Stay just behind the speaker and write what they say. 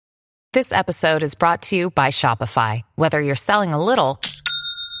This episode is brought to you by Shopify. Whether you're selling a little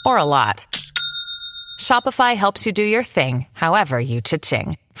or a lot, Shopify helps you do your thing, however you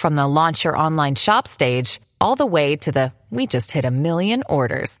cha-ching. From the launch your online shop stage, all the way to the we just hit 1 million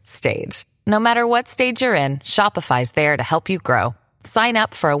orders stage. No matter what stage you're in, Shopify's there to help you grow. Sign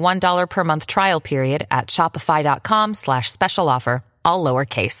up for a $1 per month trial period at shopify.com/special offer, all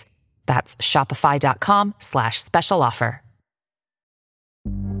lowercase. That's shopify.com/special offer.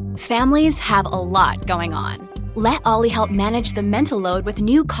 Families have a lot going on. Let Ollie help manage the mental load with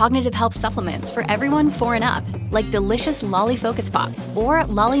new cognitive help supplements for everyone 4 and up, like delicious Lolly Focus Pops or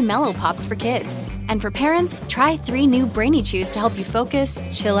Lolly Mellow Pops for kids. And for parents, try 3 new Brainy Chews to help you focus,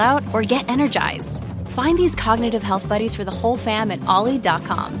 chill out, or get energized. Find these cognitive health buddies for the whole fam at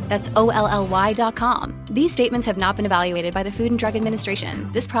ollie.com. That's OLLY.com. These statements have not been evaluated by the Food and Drug Administration.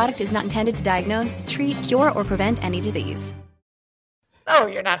 This product is not intended to diagnose, treat, cure, or prevent any disease. Oh,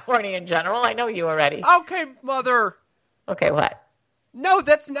 you're not horny in general. I know you already. Okay, Mother. Okay, what? No,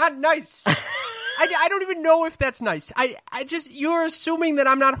 that's not nice. I don't even know if that's nice. I just, you're assuming that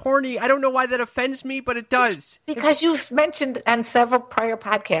I'm not horny. I don't know why that offends me, but it does. Because you've mentioned on several prior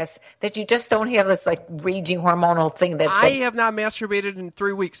podcasts that you just don't have this, like, raging hormonal thing that... I have not masturbated in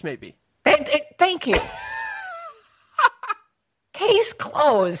 3 weeks, maybe. Thank you. Case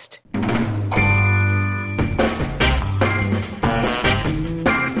closed.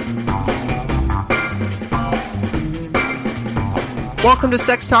 Welcome to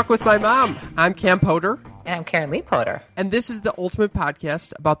Sex Talk with My Mom. I'm Cam Potter. And I'm Karen Lee Potter. And this is the ultimate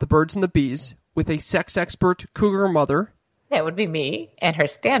podcast about the birds and the bees with a sex expert cougar mother. That would be me and her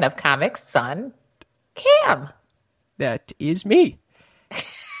stand-up comic son, Cam. That is me.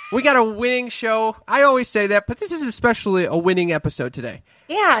 We got a winning show. I always say that, but this is especially a winning episode today.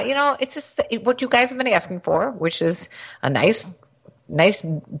 Yeah, you know, it's just what you guys have been asking for, which is a nice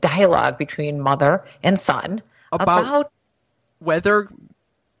dialogue between mother and son about whether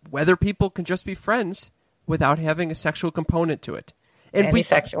people can just be friends without having a sexual component to it. And any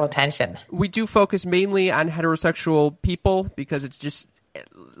sexual tension. We do focus mainly on heterosexual people because it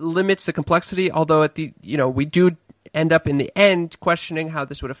limits the complexity, although we do end up in the end questioning how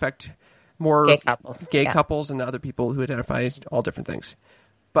this would affect more gay couples and other people who identify as all different things.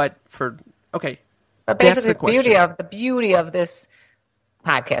 But basically the beauty of this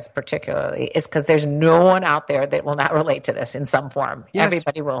podcast particularly is because there's no one out there that will not relate to this in some form. Yes.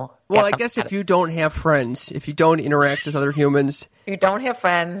 Everybody will. Well, I guess if you don't have friends, if you don't interact with other humans. If you don't have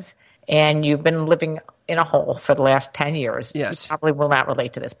friends and you've been living in a hole for the last 10 years, yes, you probably will not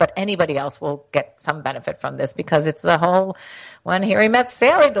relate to this. But anybody else will get some benefit from this because it's the whole When Harry Met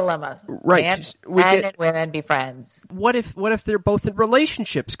Sally dilemma. Right. Men and women be friends. What if they're both in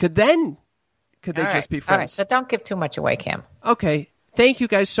relationships? Could they just be friends? All right, but don't give too much away, Cam. Okay. Thank you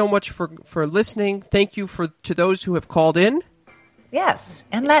guys so much for listening. Thank you to those who have called in. Yes.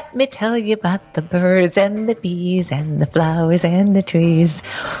 And let me tell you about the birds and the bees and the flowers and the trees.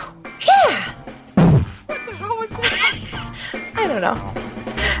 Yeah. What the hell was that? I don't know.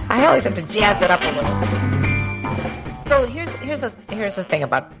 I always have to jazz it up a little. So here's the thing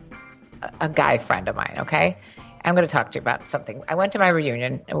about a guy friend of mine, okay? I'm going to talk to you about something. I went to my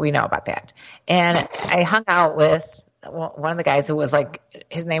reunion, and we know about that. And I hung out with one of the guys who was like,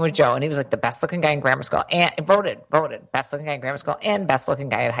 his name was Joe, and he was like the best looking guy in grammar school, and voted best looking guy in grammar school and best looking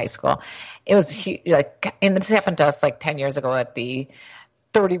guy at high school. It was and this happened to us like 10 years ago at the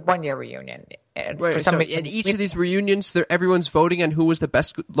 31-year reunion. Right, so in each of these reunions, everyone's voting on who was the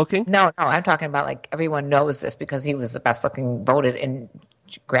best looking? No, I'm talking about like everyone knows this because he was the best looking voted in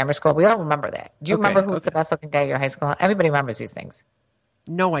grammar school. We all remember that. Do you remember who was the best looking guy at your high school? Everybody remembers these things.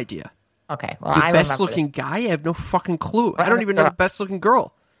 No idea. Okay, well, the best-looking guy? I have no fucking clue. I don't even know the best-looking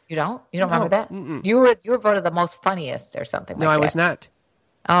girl. You don't? You don't remember that? Mm-mm. You were voted the most funniest or something like that. No, I was not.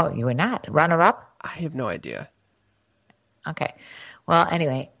 Oh, you were not? Runner-up? I have no idea. Okay. Well,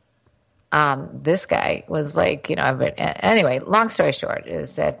 anyway, this guy was like, anyway, long story short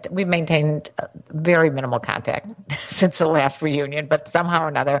is that we maintained very minimal contact since the last reunion, but somehow or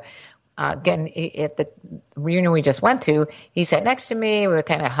another, again, at the reunion we just went to, he sat next to me. We were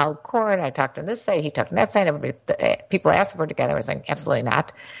kind of held court. I talked on this side. He talked on that side. People asked if we're together. I was like, absolutely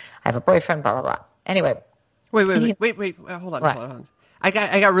not. I have a boyfriend, blah, blah, blah. Anyway. Wait. Hold on. I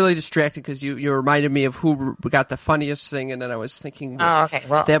got really distracted because you reminded me of who got the funniest thing, and then I was thinking, okay.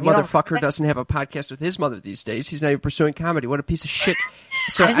 Well, that motherfucker doesn't have a podcast with his mother these days. He's not even pursuing comedy. What a piece of shit.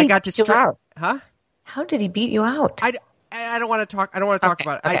 So I got distracted. Huh? How did he beat you out? I don't want to talk. I don't want to talk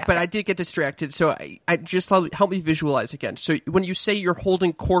about it. But I did get distracted. So I just help me visualize again. So when you say you're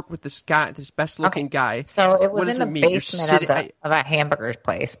holding court with this guy, this best looking guy, so it was in the basement of a hamburger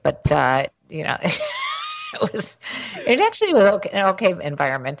place. But it actually was an okay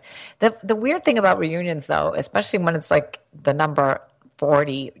environment. The weird thing about reunions, though, especially when it's like the number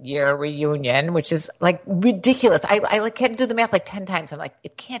 40-year reunion, which is like ridiculous. I like had to do the math like 10 times. I'm like,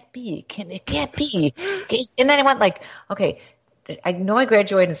 it can't be. It can't be. And then I went like, okay, I know I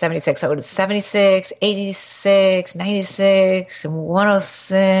graduated in 76. So it was 76, 86, 96, and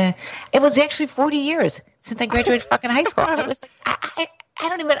 106. It was actually 40 years since I graduated fucking high school. I was like,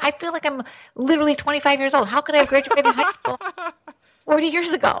 I feel like I'm literally 25 years old. How could I have graduated high school 40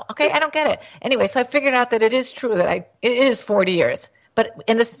 years ago? Okay, I don't get it. Anyway, so I figured out that it is true that it is 40 years.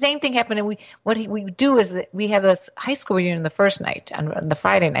 And the same thing happened. And what we do is that we have this high school reunion the first night, on the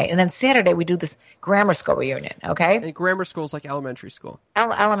Friday night, and then Saturday we do this grammar school reunion. Okay, and grammar school is like elementary school,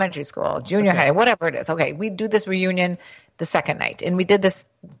 elementary school, junior high, whatever it is. Okay, we do this reunion the second night, and we did this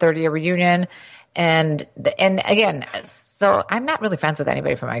 30-year reunion, and again, so I'm not really friends with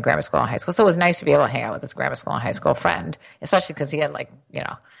anybody from my grammar school and high school. So it was nice to be able to hang out with this grammar school and high school friend, especially because he had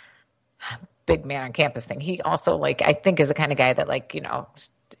big man on campus thing. He also I think is the kind of guy that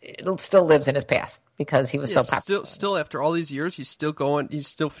it still lives in his past because he was so popular. Still after all these years, he's still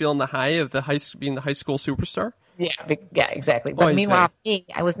feeling the high of being the high school superstar. Yeah, exactly. But meanwhile,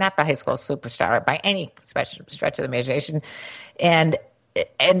 I was not the high school superstar by any stretch of the imagination, and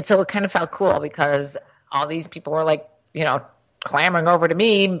so it kind of felt cool because all these people were clamoring over to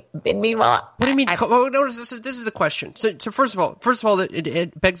me. And meanwhile, what do you mean? This is the question. So first of all,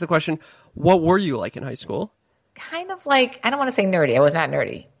 it begs the question: what were you like in high school? Kind of I don't want to say nerdy. I was not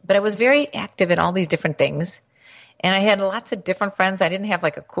nerdy, but I was very active in all these different things, and I had lots of different friends. I didn't have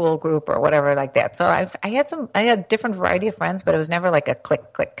a cool group or whatever like that. So I had a different variety of friends, but it was never a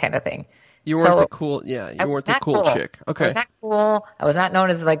click kind of thing. You weren't the cool, you weren't the cool chick. Okay, I was not cool. I was not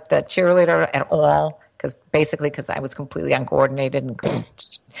known as the cheerleader at all. Because I was completely uncoordinated and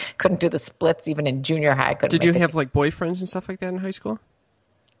couldn't do the splits even in junior high. Did you have boyfriends and stuff like that in high school?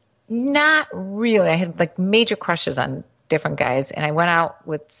 Not really. I had major crushes on different guys, and I went out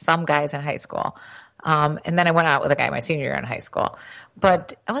with some guys in high school, and then I went out with a guy my senior year in high school.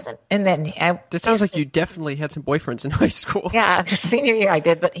 But I wasn't. And then that sounds like you definitely had some boyfriends in high school. Yeah, senior year I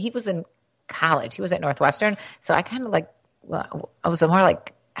did, but he was in college. He was at Northwestern, so I kind of I was more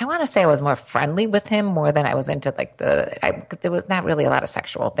I want to say I was more friendly with him more than I was into there was not really a lot of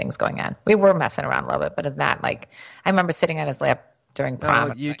sexual things going on. We were messing around a little bit, but it's not I remember sitting on his lap during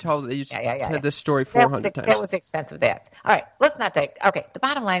prom. You said this story 400 times. That was the extent of that. All right, let's not okay. The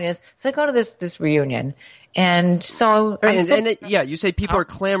bottom line is, so I go to this reunion, and so you say people are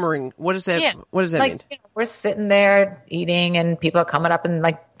clamoring. What does that? Yeah, what does that mean? We're sitting there eating, and people are coming up and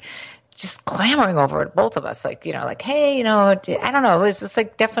just clamoring over it, both of us, hey, I don't know. It was just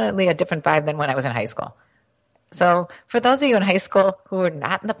definitely a different vibe than when I was in high school. So for those of you in high school who are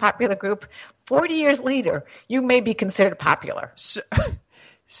not in the popular group, 40 years later, you may be considered popular.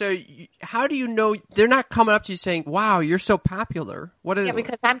 So how do you know they're not coming up to you saying, wow, you're so popular? What is? Yeah,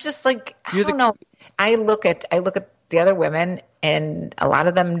 because I'm just I don't know. I look at the other women, and a lot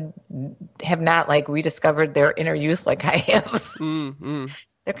of them have not rediscovered their inner youth like I have. Mm-hmm.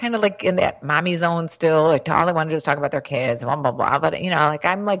 They're kind of in that mommy zone still. All they want to do is talk about their kids, blah, blah, blah. But,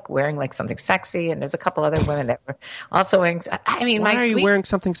 I'm wearing something sexy. And there's a couple other women that were also wearing. Why are you wearing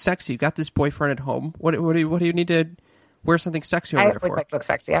something sexy? You got this boyfriend at home. What do you need to wear something sexy over there for? I always to look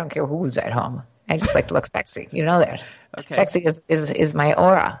sexy. I don't care who's at home. I just like to look sexy. You know that. Okay. Sexy is my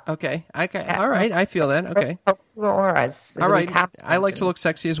aura. Okay. All right. I feel that. Okay. Your aura is all right. I like to look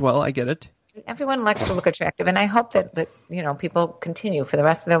sexy as well. I get it. Everyone likes to look attractive, and I hope that people continue for the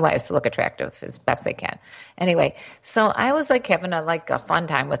rest of their lives to look attractive as best they can. Anyway, so I was having a fun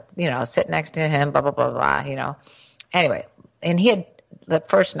time with sitting next to him, blah blah blah blah. Anyway, and he had the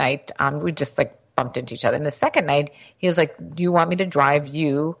first night we just bumped into each other, and the second night he was like, "Do you want me to drive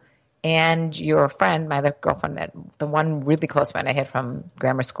you and your friend, my other girlfriend, the one really close friend I had from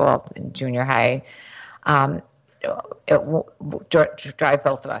grammar school in junior high, drive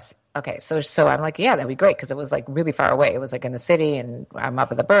both of us?" Okay, so I'm like, yeah, that'd be great because it was really far away. It was in the city, and I'm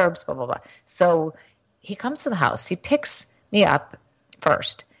up in the burbs, blah blah blah. So he comes to the house. He picks me up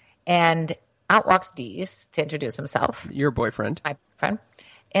first, and out walks Dees to introduce himself. Your boyfriend, my boyfriend,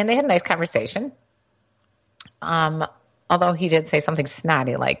 and they had a nice conversation. Although he did say something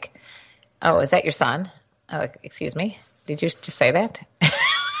snotty like, "Oh, is that your son?" Excuse me, did you just say that?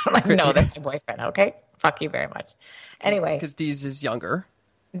 No, that's my boyfriend. Okay, fuck you very much. Anyway, because Dees is younger.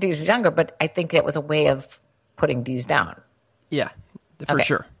 Dees is younger, but I think that was a way of putting Dees down. Yeah, for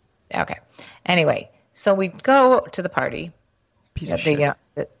sure. Okay. Anyway, so we go to the party. Piece of shit. Yeah,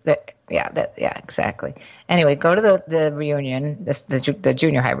 exactly. Anyway, go to the reunion, the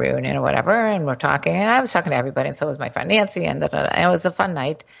junior high reunion or whatever, and we're talking. And I was talking to everybody, and so was my friend Nancy, and it was a fun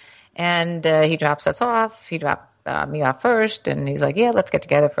night. And he drops us off. He dropped me off first, and he's like, "Yeah, let's get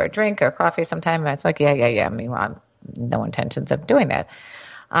together for a drink or coffee sometime." And I was like, "Yeah." Meanwhile, no intentions of doing that.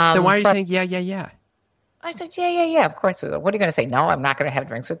 Then why are you saying yeah? I said, yeah, of course we will. What are you going to say? No, I'm not going to have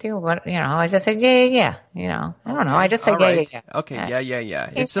drinks with you. What, I just said, yeah. I don't know. I just said, yeah. Okay, yeah.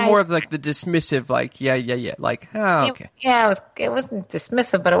 It's more of like the dismissive, like, yeah. Like, okay. It wasn't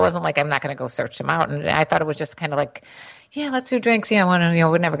dismissive, but it wasn't like I'm not going to go search him out. And I thought it was just kind of like, yeah, let's do drinks. Yeah,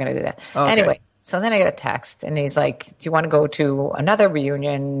 we're never going to do that. Okay. Anyway, so then I get a text, and he's like, do you want to go to another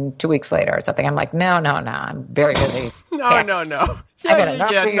reunion 2 weeks later or something? I'm like, no, I'm very busy. No. No. Now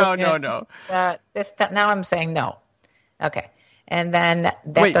I'm saying no. Okay. And then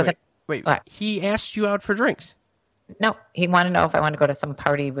that doesn't... Wait. He asked you out for drinks? No. He wanted to know if I wanted to go to some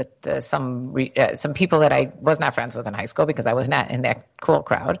party with some people that I was not friends with in high school because I was not in that cool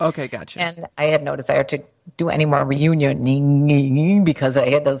crowd. Okay, gotcha. And I had no desire to do any more reunioning because I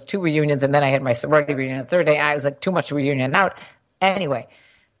had those 2 reunions, and then I had my sorority reunion the third day. I was like, too much reunion out. Anyway,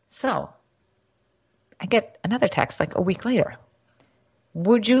 so I get another text like a week later.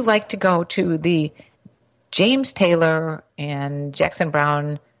 Would you like to go to the James Taylor and Jackson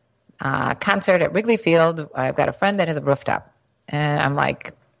Browne concert at Wrigley Field? I've got a friend that has a rooftop. And I'm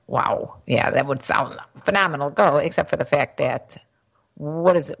like, wow, yeah, that would sound phenomenal. Go, except for the fact that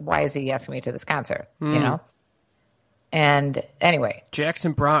why is he asking me to this concert? And anyway.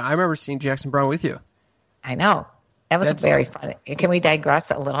 Jackson Browne. I remember seeing Jackson Browne with you. I know. That was very funny. Can we digress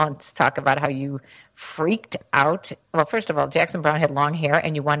a little and talk about how you freaked out? Well, first of all, Jackson Browne had long hair,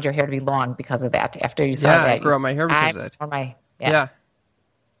 and you wanted your hair to be long because of that. After you saw that, I grew out my hair because of that. Yeah.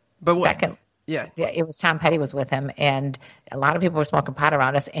 But what? Second, it was Tom Petty was with him, and a lot of people were smoking pot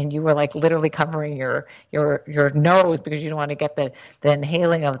around us, and you were like literally covering your nose because you didn't want to get the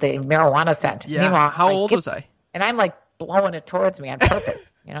inhaling of the marijuana scent. Yeah. Meanwhile, how old was I? And I'm like blowing it towards me on purpose.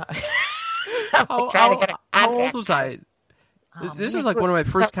 How old was I? This is like one of my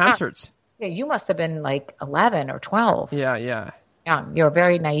first concerts. Yeah, you must have been like 11 or 12. Yeah. Young. You were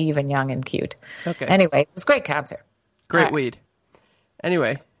very naive and young and cute. Okay. Anyway, it was a great concert. Great weed.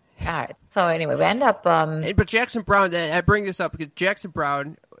 Anyway. All right. So anyway, we end up... but Jackson Browne, I bring this up because Jackson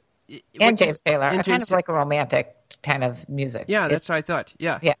Browne... And James Taylor are kind of like a romantic kind of music. Yeah, that's what I thought.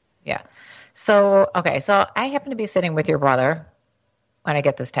 Yeah. So, okay. So I happen to be sitting with your brother when I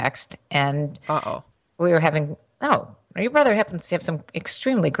get this text, and we were having... your brother happens to have some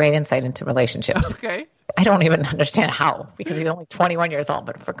extremely great insight into relationships. Okay. I don't even understand how, because he's only 21 years old,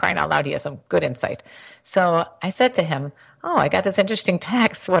 but for crying out loud, he has some good insight. So I said to him, I got this interesting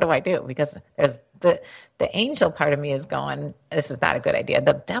text. What do I do? Because there's the angel part of me is going, this is not a good idea.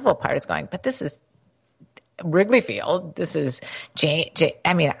 The devil part is going, but this is Wrigley Field. This is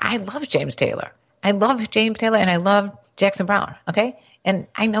I love James Taylor. And I love Jackson Browne. Okay. And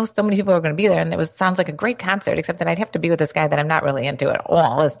I know so many people are going to be there, and sounds like a great concert, except that I'd have to be with this guy that I'm not really into at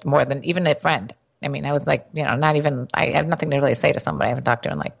all. It's more than even a friend. I mean, I was like, not even, I have nothing to really say to somebody. I haven't talked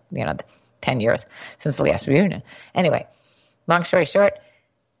to in 10 years since the last reunion. Anyway, long story short,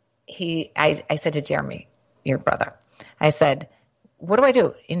 I said to Jeremy, your brother, I said, what do I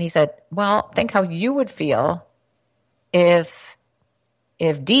do? And he said, well, think how you would feel if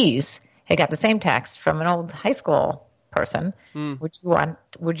Dee's had got the same text from an old high school person. Would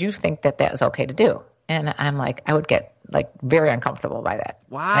you think that was okay to do? And I'm like, I would get like very uncomfortable by that.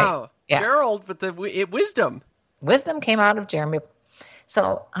 Wow. Right? Yeah. Gerald with the wisdom came out of Jeremy.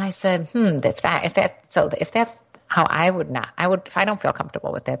 So I said, if that's how I would if I don't feel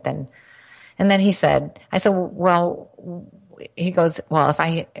comfortable with it, then, and then I said, well, he goes, well, if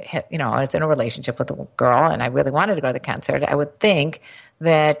I was in a relationship with a girl and I really wanted to go to the concert, I would think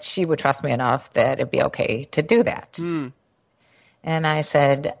that she would trust me enough that it'd be okay to do that. And I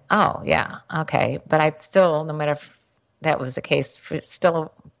said, oh, yeah, okay. But I'd still, no matter if that was the case,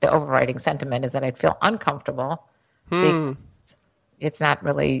 still the overriding sentiment is that I'd feel uncomfortable because it's not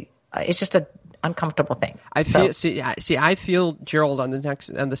really, it's just an uncomfortable thing. I feel Gerald on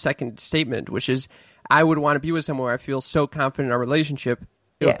the second statement, which is I would want to be with someone where I feel so confident in our relationship,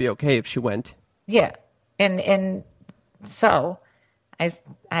 it would be okay if she went. Yeah. And so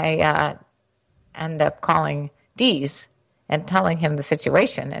I end up calling Dee's and telling him the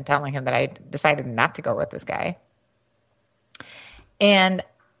situation and telling him that I decided not to go with this guy. And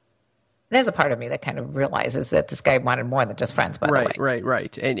there's a part of me that kind of realizes that this guy wanted more than just friends, by the way.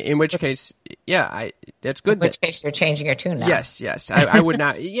 Right. And in which case, That's good. In which case you're changing your tune now. Yes. I would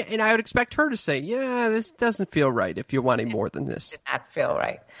not. Yeah, and I would expect her to say, yeah, this doesn't feel right if you're wanting more than this. It did not feel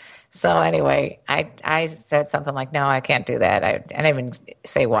right. So anyway, I said something like, no, I can't do that. I didn't even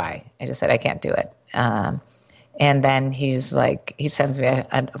say why. I just said I can't do it. And then he's like, he sends me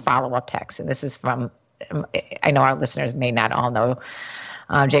a follow-up text. And this is from, I know our listeners may not all know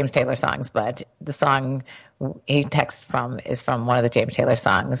James Taylor songs, but the song he texts from is from one of the James Taylor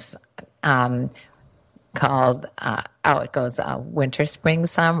songs called, it goes, winter, spring,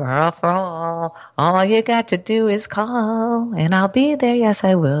 summer, or fall. All you got to do is call, and I'll be there. Yes,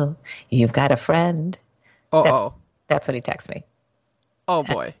 I will. You've got a friend. That's what he texts me. Oh,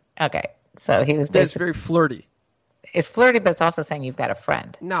 boy. Okay. So he was basically... That's very flirty. It's flirty, but it's also saying you've got a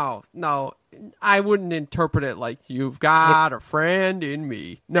friend. No. I wouldn't interpret it like you've got a friend in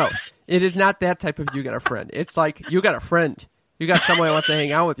me. No, it is not that type of you got a friend. It's like you got a friend. You got someone who wants to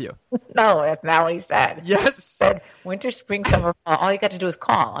hang out with you. No, that's not what he said. Yes. He said, winter, spring, summer, fall. All you got to do is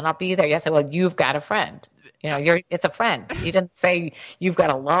call, and I'll be there. Yes, I will. You've got a friend. It's a friend. He didn't say you've got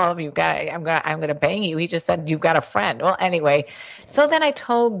a love. I'm gonna bang you. He just said you've got a friend. Well, anyway, so then I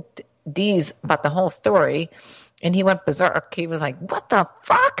told Deez about the whole story, and he went berserk. He was like, "What the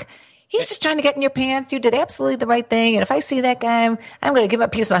fuck? He's just trying to get in your pants. You did absolutely the right thing. And if I see that guy, I'm going to give him a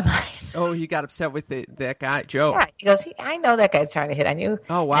piece of my mind." Oh, he got upset with that guy, Joe. Yeah, he goes, I know that guy's trying to hit on you.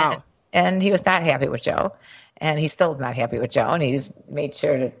 Oh, wow. And he was not happy with Joe. And he still is not happy with Joe. And he's made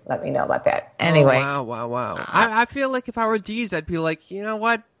sure to let me know about that. Anyway. Oh, wow. I feel like if I were Deez, I'd be like, you know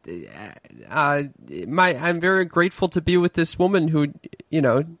what? I'm very grateful to be with this woman who,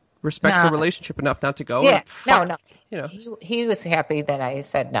 respects the relationship enough not to go. Yeah, no. He was happy that I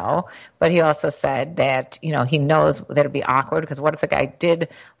said no, but he also said that, he knows that it'd be awkward because what if the guy did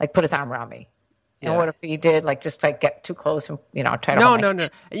put his arm around me? And what if he did just get too close and, try to hold No.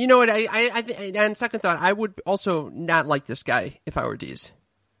 You know what? I on second thought, I would also not like this guy if I were Deez.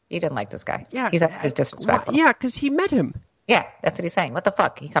 He didn't like this guy. Yeah. He thought he was disrespectful. Yeah, because he met him. Yeah, that's what he's saying. What the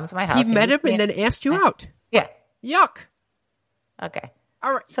fuck? He comes to my house. He met him and then asked you out. Yeah. Yuck. Okay.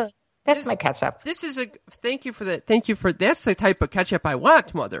 All right. So that's my catch up. Thank you for that. That's the type of catch up I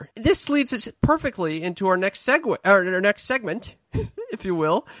want, Mother. This leads us perfectly into our next segment, if you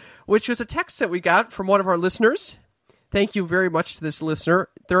will, which was a text that we got from one of our listeners. Thank you very much to this listener.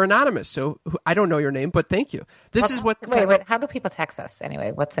 They're anonymous, so I don't know your name, but thank you. Wait. How do people text us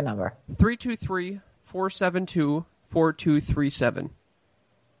anyway? What's the number? 323-472-4237.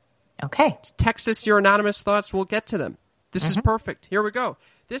 Okay. Text us your anonymous thoughts. We'll get to them. This is perfect. Here we go.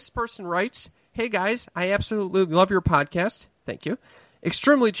 This person writes, "Hey guys, I absolutely love your podcast. Thank you.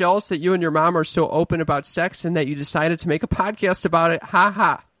 Extremely jealous that you and your mom are so open about sex and that you decided to make a podcast about it. Ha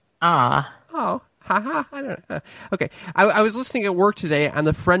ha." Oh, ha ha. I don't know. Okay. I was listening at work today on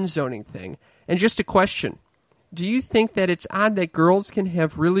the friend zoning thing, and just a question. Do you think that it's odd that girls can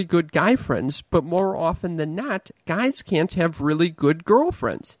have really good guy friends, but more often than not, guys can't have really good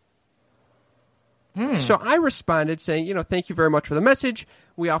girlfriends? So I responded saying, thank you very much for the message.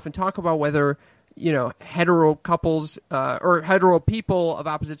 We often talk about whether, hetero couples or hetero people of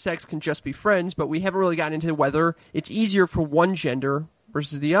opposite sex can just be friends, but we haven't really gotten into whether it's easier for one gender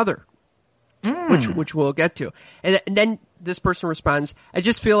versus the other, which we'll get to. And then this person responds, "I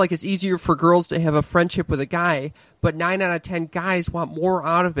just feel like it's easier for girls to have a friendship with a guy, but 9 out of 10 guys want more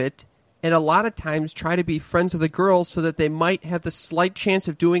out of it. And a lot of times try to be friends with a girl so that they might have the slight chance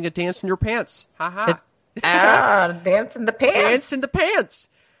of doing a dance in your pants." Ha ha. Dance in the pants. Dance in the pants.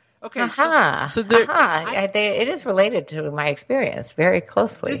 Okay. It is related to my experience very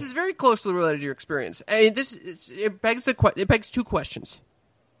closely. This is very closely related to your experience. I mean, it begs two questions.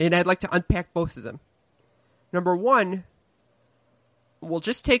 And I'd like to unpack both of them. Number one, we'll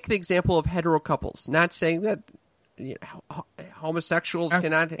just take the example of hetero couples, not saying that homosexuals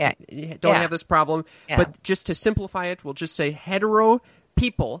don't have this problem, but just to simplify it, we'll just say hetero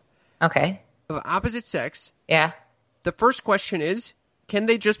people of opposite sex. Yeah. The first question is, can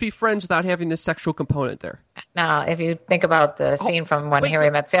they just be friends without having this sexual component there? Now, if you think about the scene from When Harry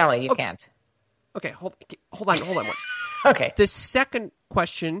Met Sally, you can't. Okay, hold on once. Okay. The second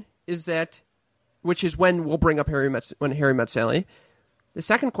question is that, which is when we'll bring up When Harry Met Sally. The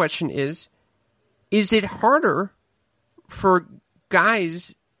second question is it harder for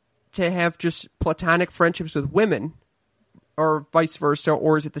guys to have just platonic friendships with women or vice versa,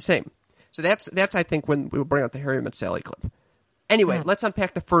 or is it the same? So that's I think when we will bring up the Harry Met Sally clip. Anyway, let's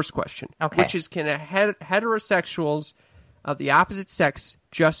unpack the first question, which is, can heterosexuals of the opposite sex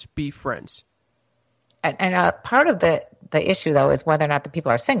just be friends? And part of the issue, though, is whether or not the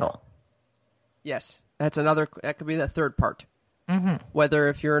people are single. Yes, that could be the third part. Whether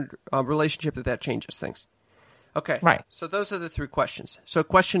if you're in a relationship that changes things. Okay. Right. So those are the 3 questions. So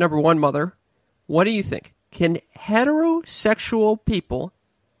question number 1, Mother, what do you think? Can heterosexual people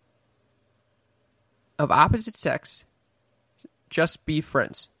of opposite sex just be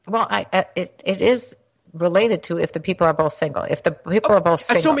friends? Well, it is related to if the people are both single. If the people are both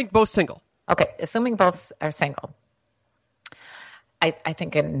single. Assuming both single. Okay, assuming both are single. I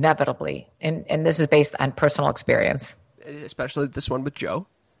think inevitably, and this is based on personal experience. Especially this one with Joe.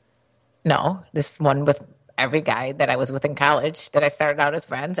 No, this one with every guy that I was with in college that I started out as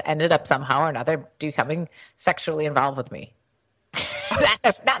friends ended up somehow or another becoming sexually involved with me.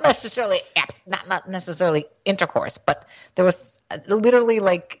 not necessarily intercourse, but there was literally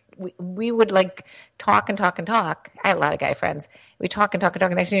like we would like talk and talk and talk. I had a lot of guy friends. We talk and talk and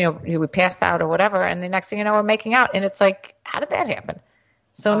talk. And next thing you know, we passed out or whatever, and the next thing you know, we're making out. And it's like, how did that happen?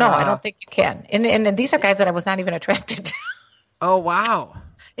 So no, I don't think you can. And these are guys that I was not even attracted to. Oh wow.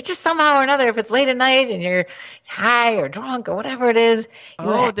 It's just somehow or another, if it's late at night and you're high or drunk or whatever it is.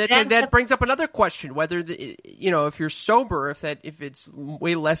 That brings up another question: whether if you're sober, if it's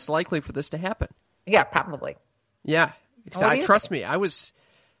way less likely for this to happen. Yeah, probably. Yeah, trust me, I was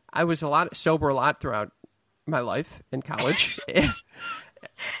sober a lot throughout my life in college.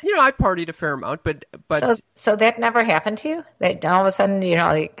 I partied a fair amount, but so that never happened to you. That all of a sudden, you're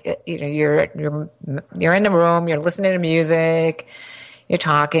in the room, you're listening to music. You're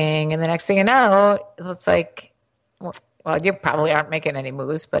talking, and the next thing you know, it's like, well, you probably aren't making any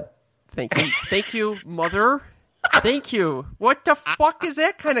moves, but... Thank you, Mother. Thank you. What the fuck is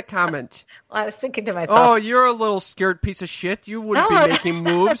that kind of comment? Well, I was thinking to myself... Oh, you're a little scared piece of shit. You wouldn't be making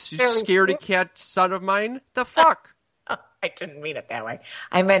moves, you scaredy cat son of mine. The fuck? I didn't mean it that way.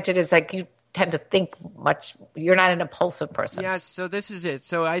 I meant it as like you tend to think much... You're not an impulsive person. Yeah, so this is it.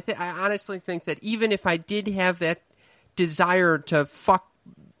 So I honestly think that even if I did have that desire to fuck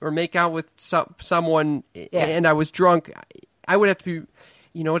or make out with someone and I was drunk, I would have to be,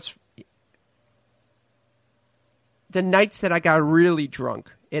 it's the nights that I got really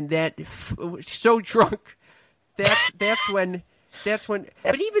drunk and so drunk, that's when,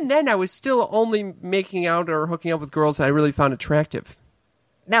 but even then I was still only making out or hooking up with girls that I really found attractive.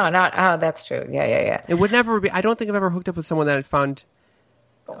 No, that's true. Yeah. It would never be, I don't think I've ever hooked up with someone that I found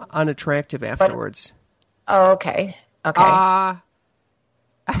unattractive afterwards. Okay. Okay.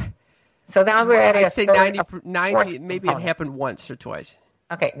 So now we're at I'd say 90, maybe it happened once or twice.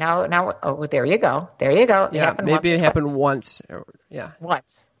 Okay, now, there you go. Yeah, maybe it happened once. Yeah.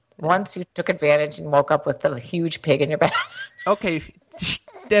 Once you took advantage and woke up with a huge pig in your bed. Okay,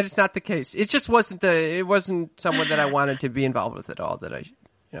 that is not the case. It just wasn't someone that I wanted to be involved with at all.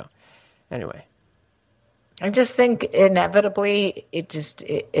 Anyway. I just think inevitably it just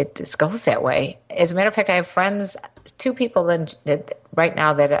goes that way. As a matter of fact, I have friends, 2 people right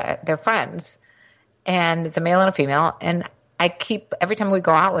now that they're friends, and it's a male and a female. And I keep every time we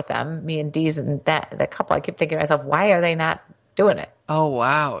go out with them, me and Dee's and the couple, I keep thinking to myself, why are they not doing it? Oh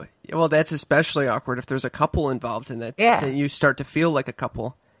wow! Well, that's especially awkward if there's a couple involved in that. Yeah. Then you start to feel like a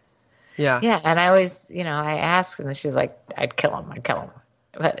couple. Yeah. Yeah, and I always, I ask, and she's like, I'd kill him.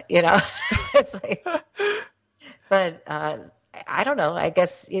 But it's like. But I don't know. I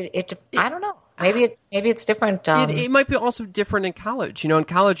guess I don't know. Maybe it's different. It might be also different in college. In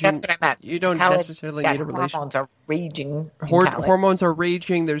college, that's what I meant. You don't necessarily need a relationship. Hormones are raging. Hormones are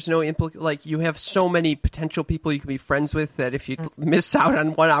raging. There's no like you have so many potential people you can be friends with that if you miss out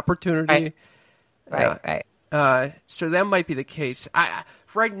on one opportunity, right. So that might be the case.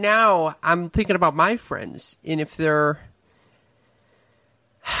 Right now, I'm thinking about my friends, and if they're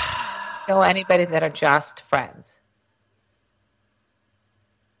know anybody that are just friends.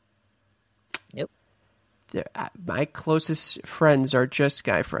 Nope. My closest friends are just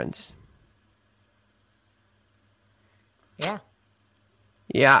guy friends. Yeah.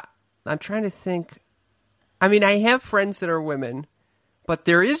 Yeah. I'm trying to think. I mean, I have friends that are women, but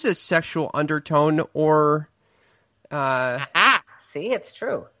there is a sexual undertone or... See, it's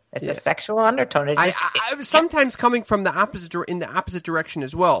true. It's a sexual undertone. I'm sometimes coming from the opposite direction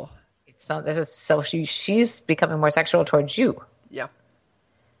as well. So she's becoming more sexual towards you. Yeah.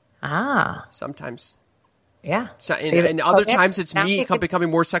 Sometimes. Yeah. And other times it's me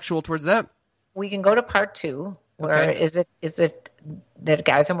becoming more sexual towards them. We can go to part 2. Where is it that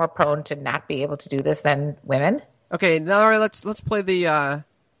guys are more prone to not be able to do this than women? Okay, now all right, let's play the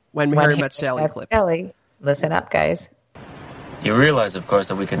When Harry Met Sally clip. Sally. Listen up, guys. You realize, of course,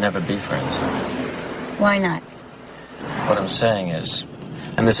 that we could never be friends. Why not? What I'm saying is,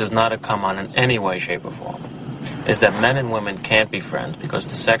 and this is not a come on in any way, shape, or form, is that men and women can't be friends because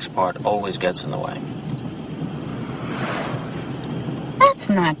the sex part always gets in the way. It's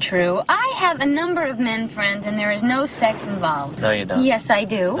not true. I have a number of men friends, and there is no sex involved. No, you don't. Yes, I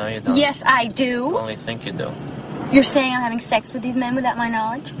do. No, you don't. Yes, I do. You only think you do. You're saying I'm having sex with these men without my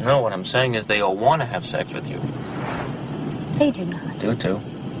knowledge? No, what I'm saying is they all want to have sex with you. They do not. Do too.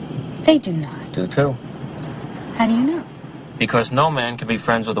 They do not. Do too. How do you know? Because no man can be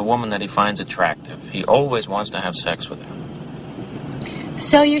friends with a woman that he finds attractive. He always wants to have sex with her.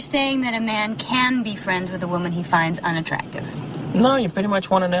 So you're saying that a man can be friends with a woman he finds unattractive? No, you pretty much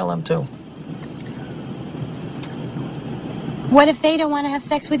want to nail them too. What if they don't want to have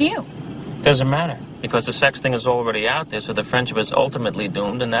sex with you? Doesn't matter. Because the sex thing is already out there, so the friendship is ultimately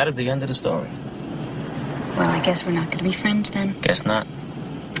doomed, and that is the end of the story. Well, I guess we're not going to be friends then. Guess not.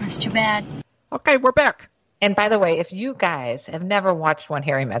 That's too bad. Okay, we're back. And by the way, if you guys have never watched When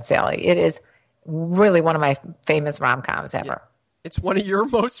Harry Met Sally, it is really one of my famous rom-coms ever. Yeah. It's one of your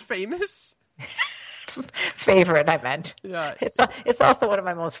most famous? Favorite, I meant. Yeah. It's also one of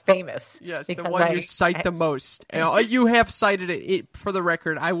my most famous. Yes, the one you cite the most. You have cited it. For the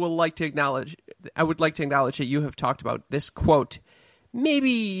record, I would like to acknowledge that you have talked about this quote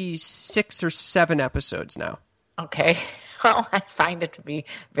maybe 6 or 7 episodes now. Okay. Well, I find it to be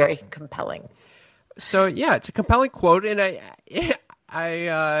very compelling. So yeah, it's a compelling quote, and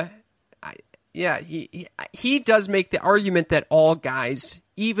he does make the argument that all guys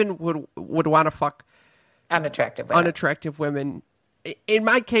even would want to fuck unattractive women. In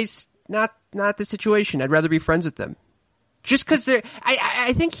my case, not the situation. I'd rather be friends with them. Just because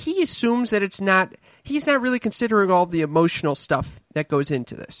I think he assumes that he's not really considering all the emotional stuff that goes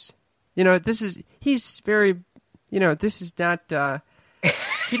into this. This is not,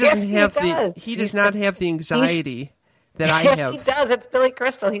 he doesn't he does not have the anxiety that I have. Yes, he does. It's Billy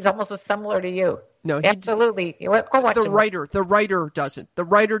Crystal. He's almost as similar to you. No, absolutely. Go watch the writer doesn't. The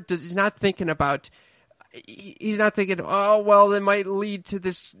writer is not thinking about. He's not thinking, oh, well, it might lead to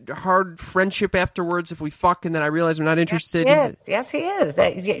this hard friendship afterwards if we fuck, and then I realize I'm not interested. Yes, he is.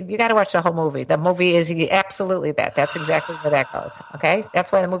 You got to watch the whole movie. The movie is absolutely that. That's exactly where that goes. Okay,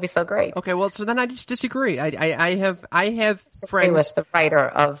 that's why the movie's so great. Okay, well, so then I just disagree. I have friends with the writer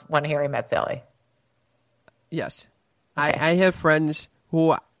of When Harry Met Sally. Yes, okay. I have friends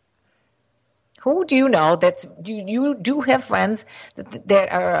who. Who do you know you do have friends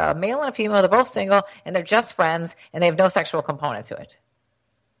that are a male and a female, they're both single, and they're just friends, and they have no sexual component to it?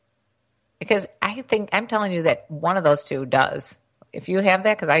 Because I'm telling you that one of those two does. If you have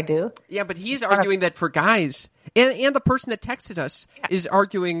that, because I do. Yeah, but he's arguing that for guys. And the person that texted us is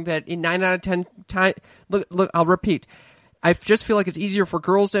arguing that in 9 out of 10 times... Look, I'll repeat. I just feel like it's easier for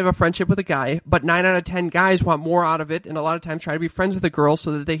girls to have a friendship with a guy, but 9 out of 10 guys want more out of it, and a lot of times try to be friends with a girl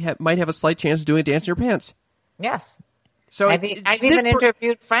so that they might have a slight chance of doing a dance in your pants. Yes. So I've even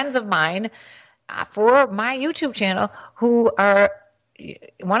interviewed friends of mine for my YouTube channel who are...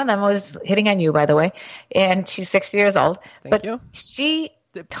 One of them was hitting on you, by the way, and she's 60 years old. Thank you. She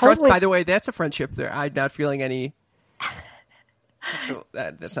totally... By the way, that's a friendship there. I'm not feeling any...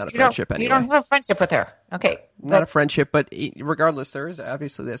 That's not a friendship anyway. You don't have a friendship with her. Okay. Not a friendship, but regardless, there is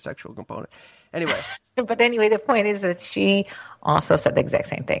obviously that sexual component. Anyway. But anyway, the point is that she also said the exact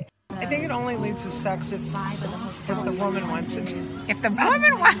same thing. I think it only leads to sex if the woman wants it. If the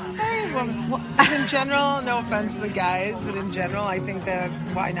woman wants it. In general, no offense to the guys, but in general, I think that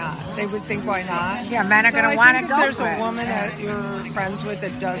why not? They would think why not. Yeah, men are going to want to go for it. If there's a woman that you're friends with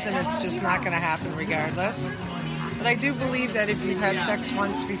that doesn't, it's just not going to happen regardless. But I do believe that if you've had sex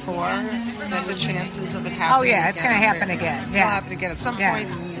once before, that the chances of it happening Oh, yeah, it's going to happen again. It'll happen again at some point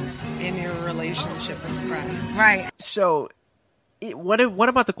in your relationship as friends. Right. So, what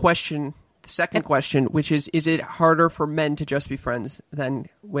about the second question, which is it harder for men to just be friends than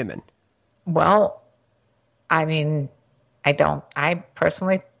women? Well, I mean, I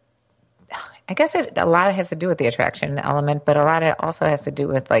personally, I guess a lot has to do with the attraction element, but a lot of it also has to do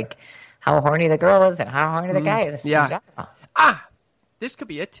with, like, how horny the girl is and how horny the guy is. Yeah. This could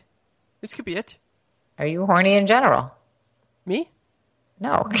be it. Are you horny in general? Me?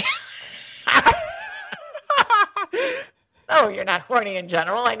 No. No, you're not horny in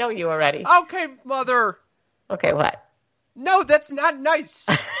general. I know you already. Okay, mother. Okay, what? No, that's not nice.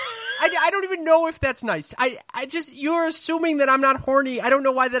 I don't even know if that's nice. You're assuming that I'm not horny. I don't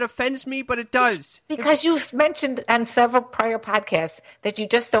know why that offends me, but it does. Because you've mentioned on several prior podcasts that you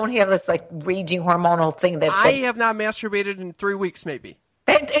just don't have this like raging hormonal thing that I have not masturbated in 3 weeks, maybe.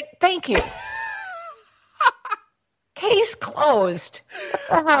 Thank you. Case closed.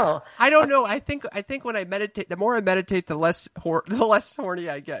 What the hell? I don't know. I think when I meditate, the more I meditate, the less horny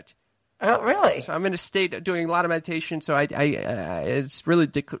I get. Oh, really? So I'm in a state of doing a lot of meditation, so it's really...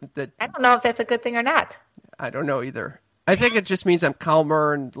 I don't know if that's a good thing or not. I don't know either. I think it just means I'm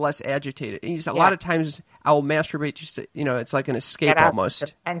calmer and less agitated. And a lot of times I'll masturbate just to, it's like an escape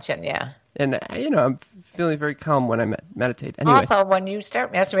almost. Tension, yeah. And, I'm feeling very calm when I meditate. Anyway. Also, when you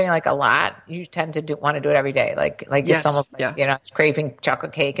start masturbating like a lot, you tend to want to do it every day. Like it's almost like, it's craving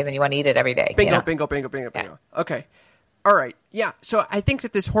chocolate cake and then you want to eat it every day. Bingo. Okay. All right. Yeah. So I think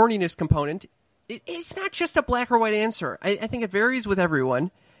that this horniness component, it's not just a black or white answer. I think it varies with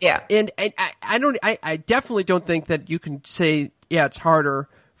everyone. Yeah. And I definitely don't think that you can say, it's harder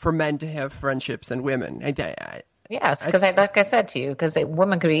for men to have friendships than women. Yes, because like I said to you, because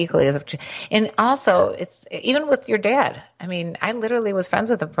women could be equally as, and also it's even with your dad. I mean, I literally was friends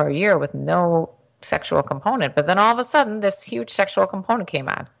with him for a year with no sexual component, but then all of a sudden this huge sexual component came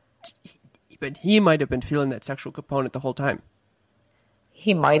on. But he might have been feeling that sexual component the whole time.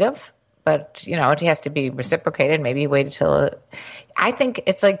 He might have, but it has to be reciprocated. Maybe wait till. I think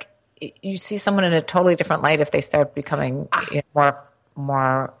it's like you see someone in a totally different light if they start becoming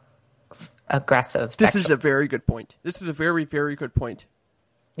more aggressive. This is a very good point. This is a very, very good point.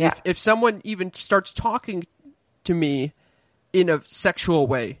 Yeah. If someone even starts talking to me in a sexual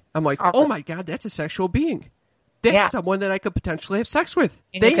way, I'm like, oh my God, that's a sexual being. That's someone that I could potentially have sex with.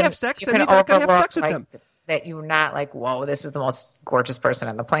 And they have sex, that means I can have sex with them. That you're not like, whoa, this is the most gorgeous person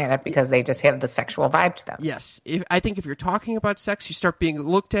on the planet because they just have the sexual vibe to them. Yes. I think if you're talking about sex, you start being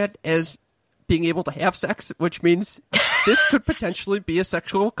looked at as being able to have sex, which means this could potentially be a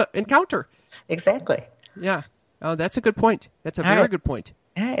sexual encounter. Exactly. Yeah. Oh, that's a good point. That's a very good point.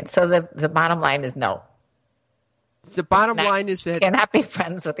 All right. So the bottom line is no. The bottom line is that cannot be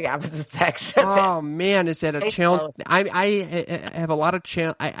friends with the opposite sex. Man, is that a challenge? I have a lot of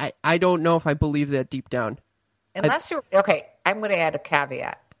challenge. I don't know if I believe that deep down. Unless you're okay. I'm going to add a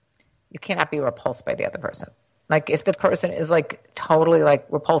caveat. You cannot be repulsed by the other person. Like if the person is like totally like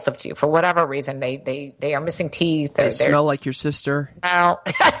repulsive to you for whatever reason, they are missing teeth. They smell like your sister. Well,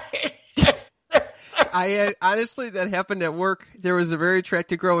 I honestly, that happened at work. There was a very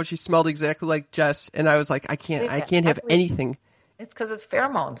attractive girl and she smelled exactly like Jess, and I was like, I can't have anything. It's because it's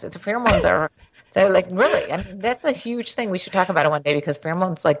pheromones. They're like really, I mean, that's a huge thing. We should talk about it one day because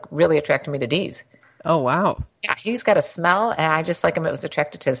pheromones like really attracted me to Deez. Oh wow! Yeah, he's got a smell, and I just like him. It was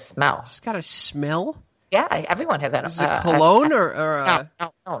attracted to his smell. He's got a smell. Yeah, everyone has that. Is it cologne or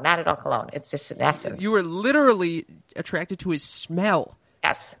no, not at all cologne. It's just an essence. You were literally attracted to his smell.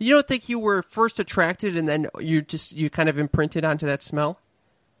 Yes. You don't think you were first attracted and then you kind of imprinted onto that smell?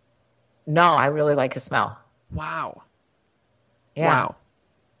 No, I really like his smell. Wow. Yeah. Wow.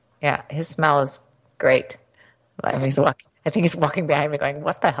 Yeah, his smell is great. I think he's walking behind me going,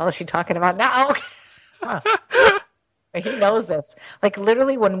 what the hell is she talking about now? He knows this. Like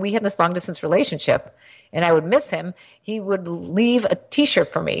literally when we had this long distance relationship and I would miss him, he would leave a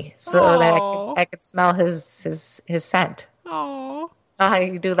T-shirt for me so that I could smell his scent. Oh. How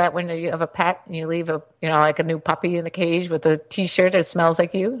you do that when you have a pet and you leave like a new puppy in the cage with a T-shirt that smells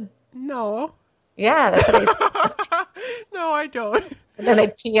like you? No. Yeah, that's what I No, I don't. And then they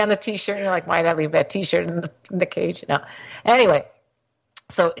pee on the T-shirt and you're like, why did I leave that T-shirt in the cage? No. Anyway,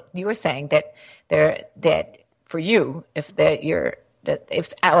 so you were saying that for you,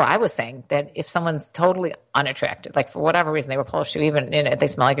 I was saying that if someone's totally unattractive, like for whatever reason they repulse you, even if they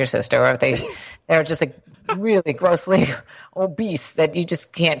smell like your sister, or if they're just like really grossly obese that you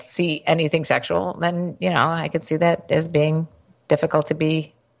just can't see anything sexual, then I could see that as being difficult to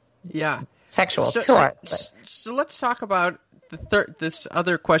be sexual. So let's talk about this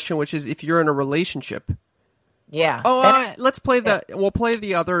other question, which is if you're in a relationship. Yeah. Oh, we'll play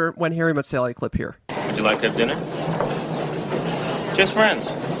the other When Harry Met Sally clip here. Would you like to have dinner? Just friends.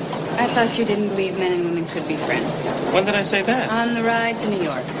 I thought you didn't believe men and women could be friends. When did I say that? On the ride to New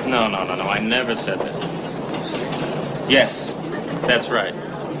York. No. I never said this. Yes, that's right.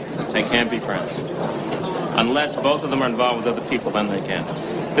 They can't be friends. Unless both of them are involved with other people, then they can.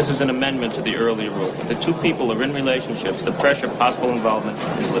 This is an amendment to the earlier rule. If the two people are in relationships, the pressure of possible involvement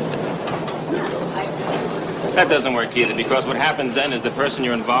is lifted. That doesn't work either, because what happens then is the person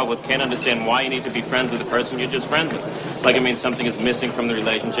you're involved with can't understand why you need to be friends with the person you're just friends with. Like it means something is missing from the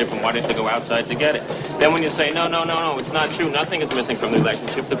relationship and why do you have to go outside to get it? Then when you say, no, it's not true, nothing is missing from the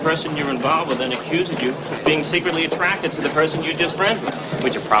relationship, the person you're involved with then accuses you of being secretly attracted to the person you're just friends with,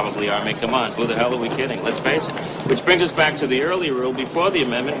 which you probably are. I mean, come on, who the hell are we kidding? Let's face it. Which brings us back to the earlier rule before the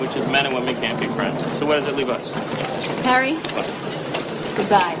amendment, which is men and women can't be friends. So where does it leave us? Harry,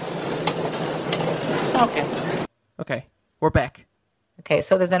 goodbye. Okay, we're back. Okay,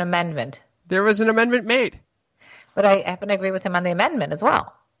 so there's an amendment. There was an amendment made. But I happen to agree with him on the amendment as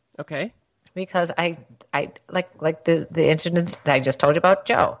well. Okay. Because I like the incidents that I just told you about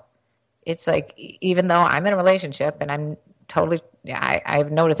Joe. It's like, even though I'm in a relationship and I'm totally,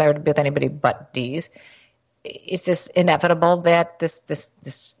 I've no desire to be with anybody but D's, it's just inevitable that this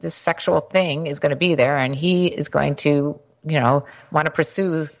sexual thing is going to be there, and he is going to, want to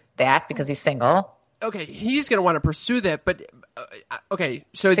pursue that because he's single. Okay, he's going to want to pursue that, but okay,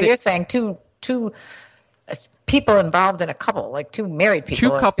 so you're saying two people involved in a couple, like two married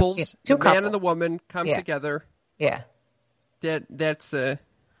people, two couples, the man and the woman come together. Yeah, that's the.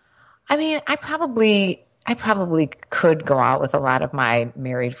 I mean, I probably could go out with a lot of my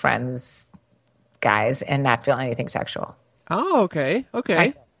married friends, guys, and not feel anything sexual. Oh, okay.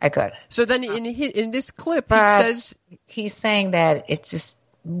 I could. So then in this clip, he's saying that it's just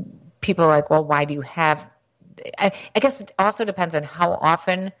people are like, well, why do you have? I guess it also depends on how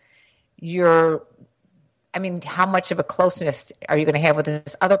often how much of a closeness are you going to have with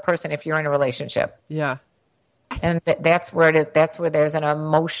this other person if you're in a relationship? Yeah. And that's where there's an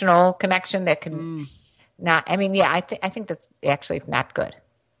emotional connection that can not. I mean, I think that's actually not good.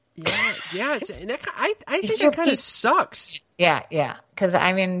 Yeah. I think it kind of sucks. Yeah. Because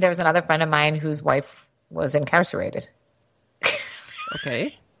there was another friend of mine whose wife was incarcerated.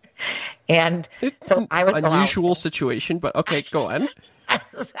 Okay. And so I would unusual situation, but okay, go on.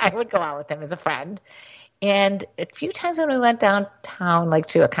 I would go out with him as a friend. And a few times when we went downtown, like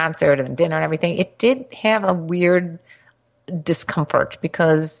to a concert and dinner and everything, it did have a weird discomfort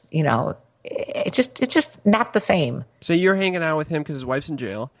because, it's just not the same. So you're hanging out with him because his wife's in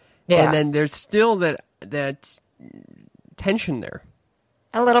jail. Yeah. And then there's still that tension there.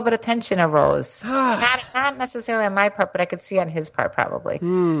 A little bit of tension arose. Not necessarily on my part, but I could see on his part probably.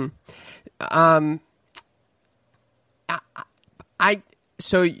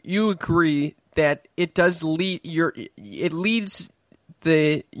 So you agree that it does leads you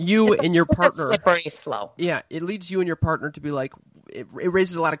and your partner. It's a slippery slope. Yeah, it leads you and your partner to be like, it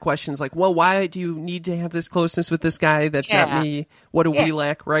raises a lot of questions like, well, why do you need to have this closeness with this guy? That's not me. What do we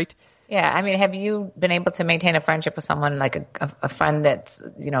lack, right? Yeah, have you been able to maintain a friendship with someone like a friend that's,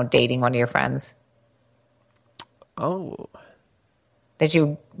 dating one of your friends? Oh. That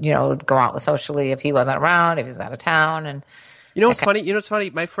you go out with socially if he wasn't around, if he's out of town, and what's funny? What's funny?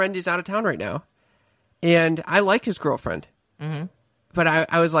 My friend is out of town right now, and I like his girlfriend. Mm-hmm. But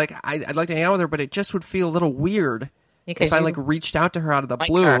I was like, I'd like to hang out with her, but it just would feel a little weird if I reached out to her out of the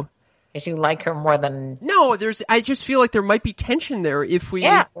blue. Because you like her more than... No, I just feel like there might be tension there if we...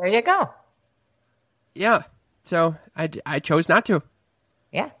 Yeah, there you go. Yeah, so I chose not to.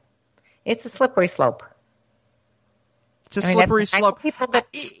 Yeah, it's a slippery slope. It's a slippery slope. I know people that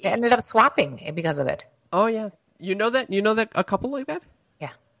ended up swapping because of it. Oh, yeah. You know that a couple like that? Yeah.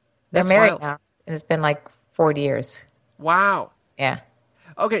 They're married now, and it's been like 40 years. Wow. Yeah.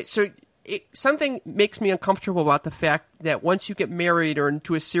 Okay, so something makes me uncomfortable about the fact that once you get married or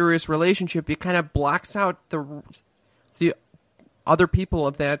into a serious relationship, it kind of blocks out the other people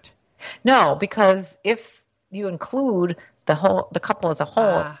of that. No, because if you include the couple as a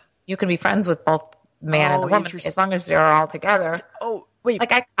whole, you can be friends with both man and the woman as long as they're all together. Oh, wait.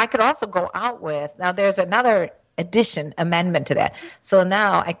 Like I could also go out with. Now there's another amendment to that. So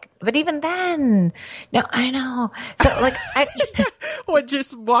now but even then, no, I know. So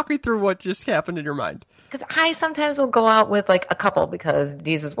just walk me through what just happened in your mind. Because I sometimes will go out with like a couple because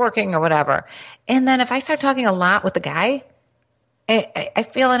Deez is working or whatever. And then if I start talking a lot with the guy, I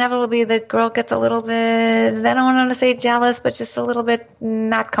feel inevitably the girl gets a little bit, I don't want to say jealous, but just a little bit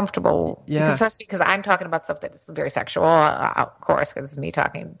not comfortable. Yeah. Especially because I'm talking about stuff that's very sexual, of course, because it's me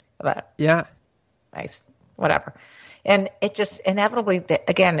talking about it. Yeah. Nice. Whatever. And it just inevitably,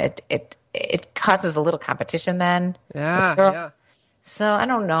 again, it causes a little competition then. Yeah. So I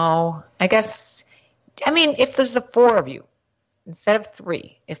don't know. I guess, if there's 4 of you instead of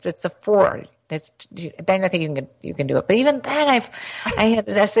 3, if it's a 4, then I think you can do it. But even then, I had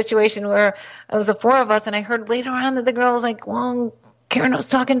that situation where it was 4 of us, and I heard later on that the girl was like, "Well, Karen was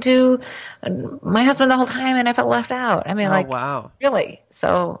talking to my husband the whole time, and I felt left out." Wow, really?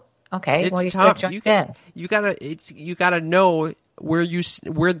 So okay, it's well, tough. You gotta know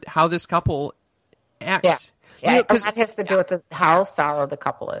how this couple acts. Yeah, that has to do with how solid the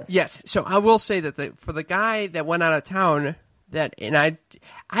couple is. Yes. So I will say that for the guy that went out of town,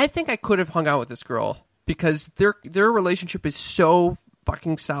 I think I could have hung out with this girl because their relationship is so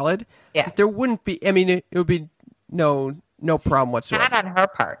fucking solid. Yeah. There wouldn't be. It would be no problem whatsoever. Not on her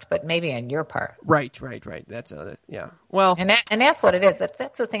part, but maybe on your part. Right. That's yeah. Well, and that's what it is.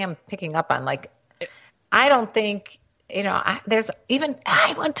 That's the thing I'm picking up on. Like, I don't think. I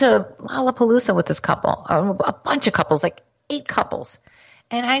went to Lollapalooza with this couple, or a bunch of couples, like 8 couples.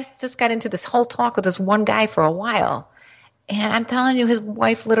 And I just got into this whole talk with this one guy for a while. And I'm telling you, his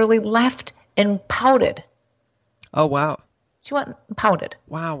wife literally left and pouted. Oh, wow. She went and pouted.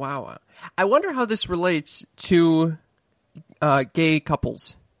 Wow. I wonder how this relates to gay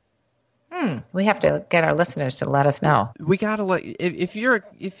couples. We have to get our listeners to let us know. We gotta let if you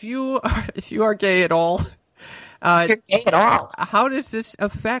are gay at all. If you're gay at all, how does this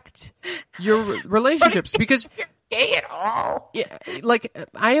affect your relationships? Because if you're gay at all, yeah, like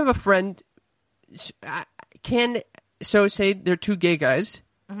I have a friend. Say they're two gay guys.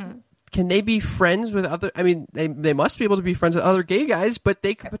 Mm-hmm. Can they be friends with other? I mean, they must be able to be friends with other gay guys, but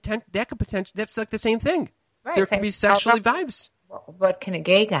they could potentially. That's like the same thing. Right, there could be sexually vibes. But can a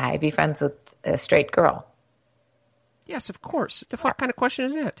gay guy be friends with a straight girl? Yes, of course. The fuck kind of question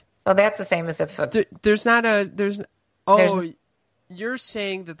is that? So that's the same as if you're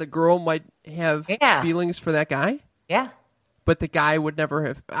saying that the girl might have feelings for that guy? Yeah. But the guy would never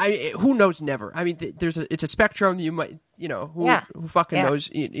have. Who knows? Never. I mean, it's a spectrum. You might, who fucking knows?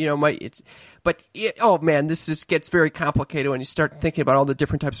 Oh man, this just gets very complicated when you start thinking about all the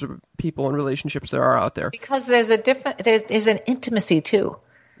different types of people and relationships there are out there. Because there's an intimacy too.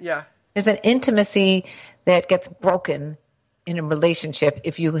 Yeah. There's an intimacy that gets broken in a relationship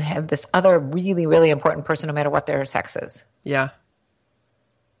if you have this other really, really important person, no matter what their sex is. Yeah.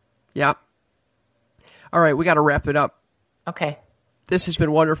 Yeah. All right, we got to wrap it up. Okay. This has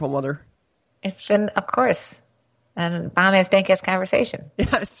been wonderful, Mother. It's been, of course, a bomb-ass, dank-ass conversation.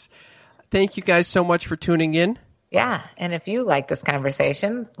 Yes. Thank you guys so much for tuning in. Yeah, and if you like this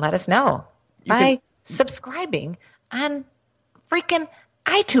conversation, let us know by subscribing on freaking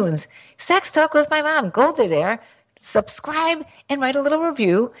iTunes. Sex Talk with My Mom. Go there, subscribe, and write a little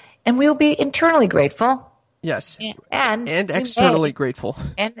review, and we will be internally grateful. Yes. And externally grateful.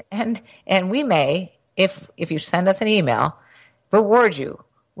 And we may, if you send us an email, reward you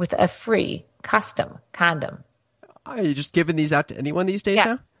with a free custom condom. Are you just giving these out to anyone these days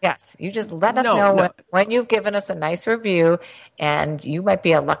now? Yes. You just let us know when you've given us a nice review, and you might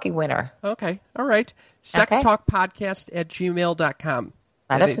be a lucky winner. Okay. All right. sextalkpodcast@gmail.com.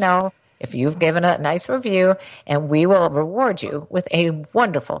 Let us know if you've given a nice review, and we will reward you with a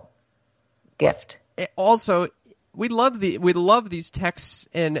wonderful gift. Also, we love these texts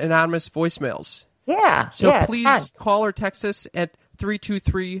and anonymous voicemails. Yeah. So please call or text us at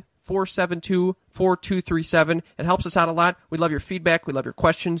 323-472-4237. It helps us out a lot. We love your feedback. We love your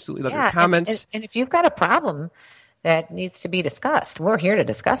questions. We love your comments. And if you've got a problem that needs to be discussed, we're here to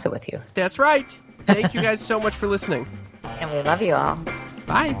discuss it with you. That's right. Thank you guys so much for listening. And we love you all.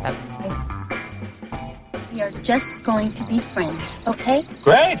 Bye. We are just going to be friends, okay?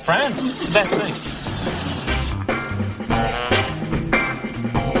 Great, friends. It's the best thing.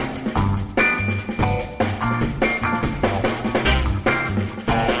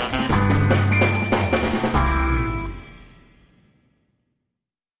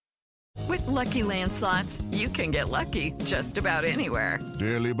 Lucky Land Slots, you can get lucky just about anywhere.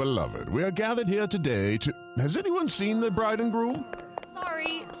 Dearly beloved, we are gathered here today to... Has anyone seen the bride and groom?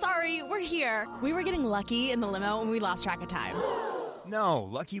 Sorry, we're here. We were getting lucky in the limo and we lost track of time. No,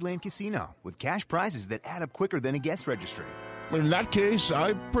 Lucky Land Casino, with cash prizes that add up quicker than a guest registry. In that case,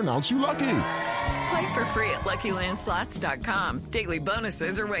 I pronounce you lucky. Play for free at LuckyLandSlots.com. Daily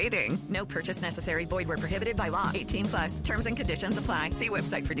bonuses are waiting. No purchase necessary. Void where prohibited by law. 18+. Terms and conditions apply. See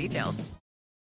website for details.